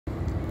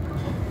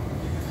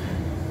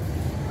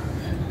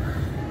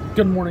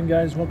Good morning,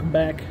 guys. Welcome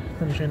back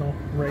to the channel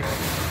right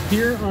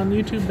here on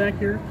YouTube. Back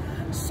here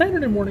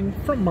Saturday morning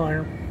from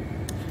Meijer.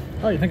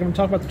 Oh, you think I'm gonna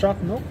talk about the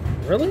chocolate milk?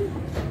 Really?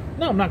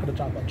 No, I'm not gonna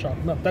talk about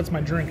chocolate milk. That's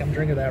my drink. I'm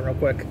drinking that real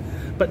quick.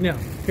 But no,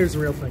 here's the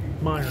real thing.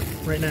 Meijer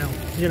right now.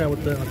 You know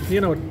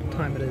what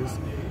time it is.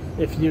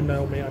 If you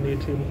know me on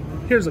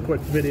YouTube, here's a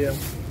quick video.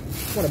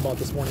 What I bought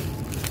this morning.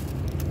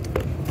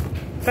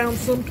 Found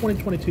some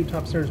 2022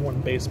 Topps Series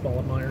 1 baseball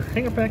at Meijer.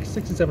 Hanger pack,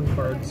 67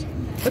 cards.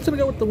 That's gonna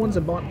go with the ones I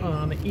bought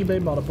on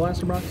eBay. Bought a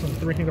blaster box and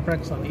 3 hanger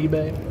packs on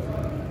eBay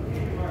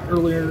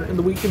earlier in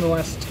the week, in the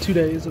last 2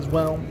 days as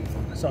well.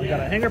 So I got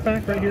a hanger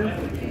pack right here.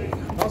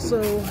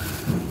 Also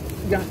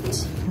got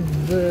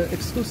the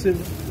exclusive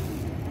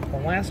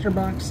blaster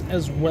box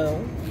as well.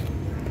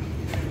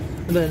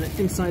 And then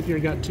inside here I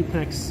got 2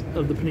 packs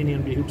of the Panini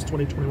NBA Hoops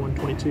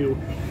 2021-22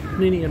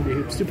 Panini NBA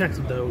Hoops, 2 packs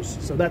of those.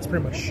 So that's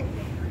pretty much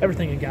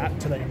everything I got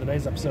today in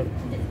today's episode.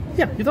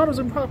 Yeah, you thought I was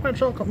going to talk about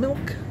chocolate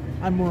milk?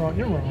 I'm wrong.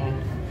 You're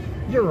wrong.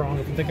 You're wrong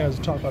if you think I was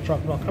talking about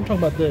chocolate milk. I'm talking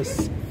about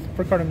this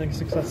for Card Ending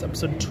Success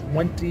episode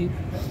 20.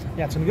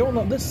 Yeah, it's going to go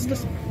along. The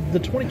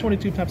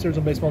 2022 Topps Series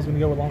of Baseball is going to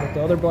go along with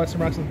the other blaster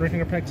box and 3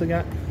 hanger packs I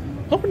got.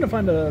 Hoping to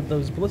find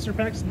those blister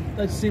packs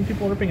I've seen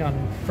people ripping on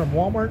from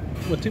Walmart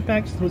with 2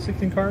 packs with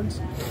 16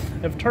 cards.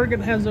 If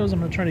Target has those, I'm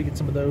going to try to get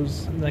some of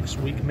those next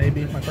week,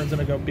 maybe. My friend's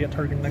going to go be at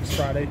Target next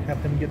Friday, have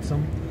him get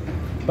some.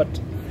 But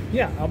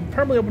yeah, I'll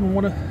probably open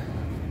one of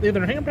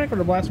either a hanger pack or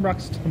the blaster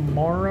box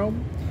tomorrow.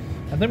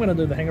 I think I'm going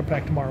to do the hanger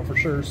pack tomorrow for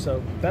sure,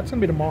 so that's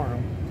going to be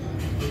tomorrow.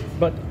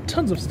 But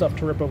tons of stuff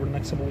to rip over the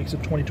next couple weeks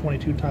of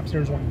 2022 Topps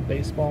Series 1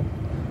 baseball.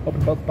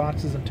 Open both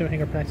boxes and 2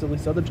 hanger packs, at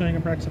least the other 2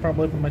 hanger packs I'll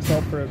probably open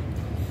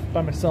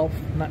by myself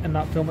and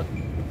not film it.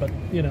 But,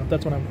 you know,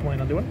 that's what I'm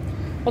planning on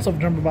doing. Also have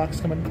a jumbo box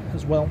coming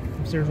as well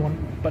from Series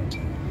 1. But,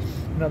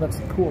 you know, that's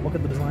cool. Look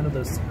at the design of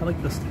this. I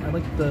like this. I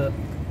like the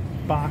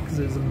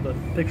boxes and the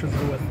pictures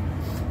with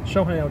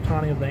Shohei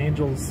Ohtani of the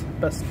Angels.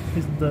 Best.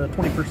 He's the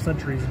 21st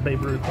century's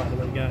Babe Ruth, by the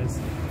way, guys,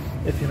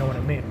 if you know what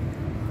I mean.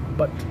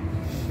 But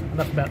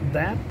enough about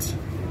that.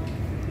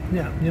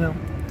 Yeah, you know,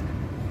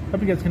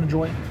 hope you guys can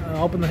enjoy.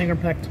 I'll open the hanger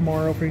pack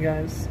tomorrow for you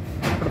guys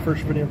for the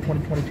first video of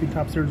 2022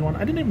 Topps Series 1. I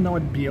didn't even know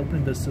I'd be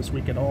opening this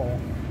week at all.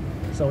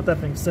 So with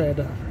that being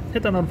said,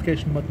 hit that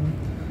notification button.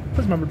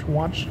 Please remember to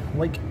watch,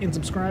 like, and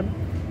subscribe.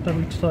 Don't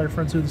forget to tell your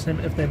friends to do the same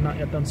if they have not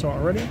yet done so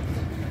already.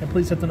 And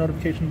please hit the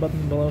notification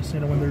button below so you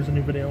know when there's a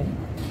new video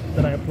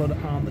that I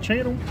upload on the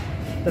channel.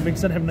 That being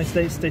said, have a nice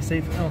day, stay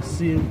safe, and I'll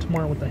see you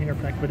tomorrow with the hanger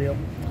pack video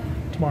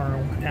tomorrow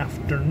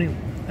afternoon.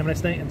 Have a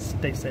nice day and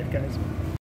stay safe, guys.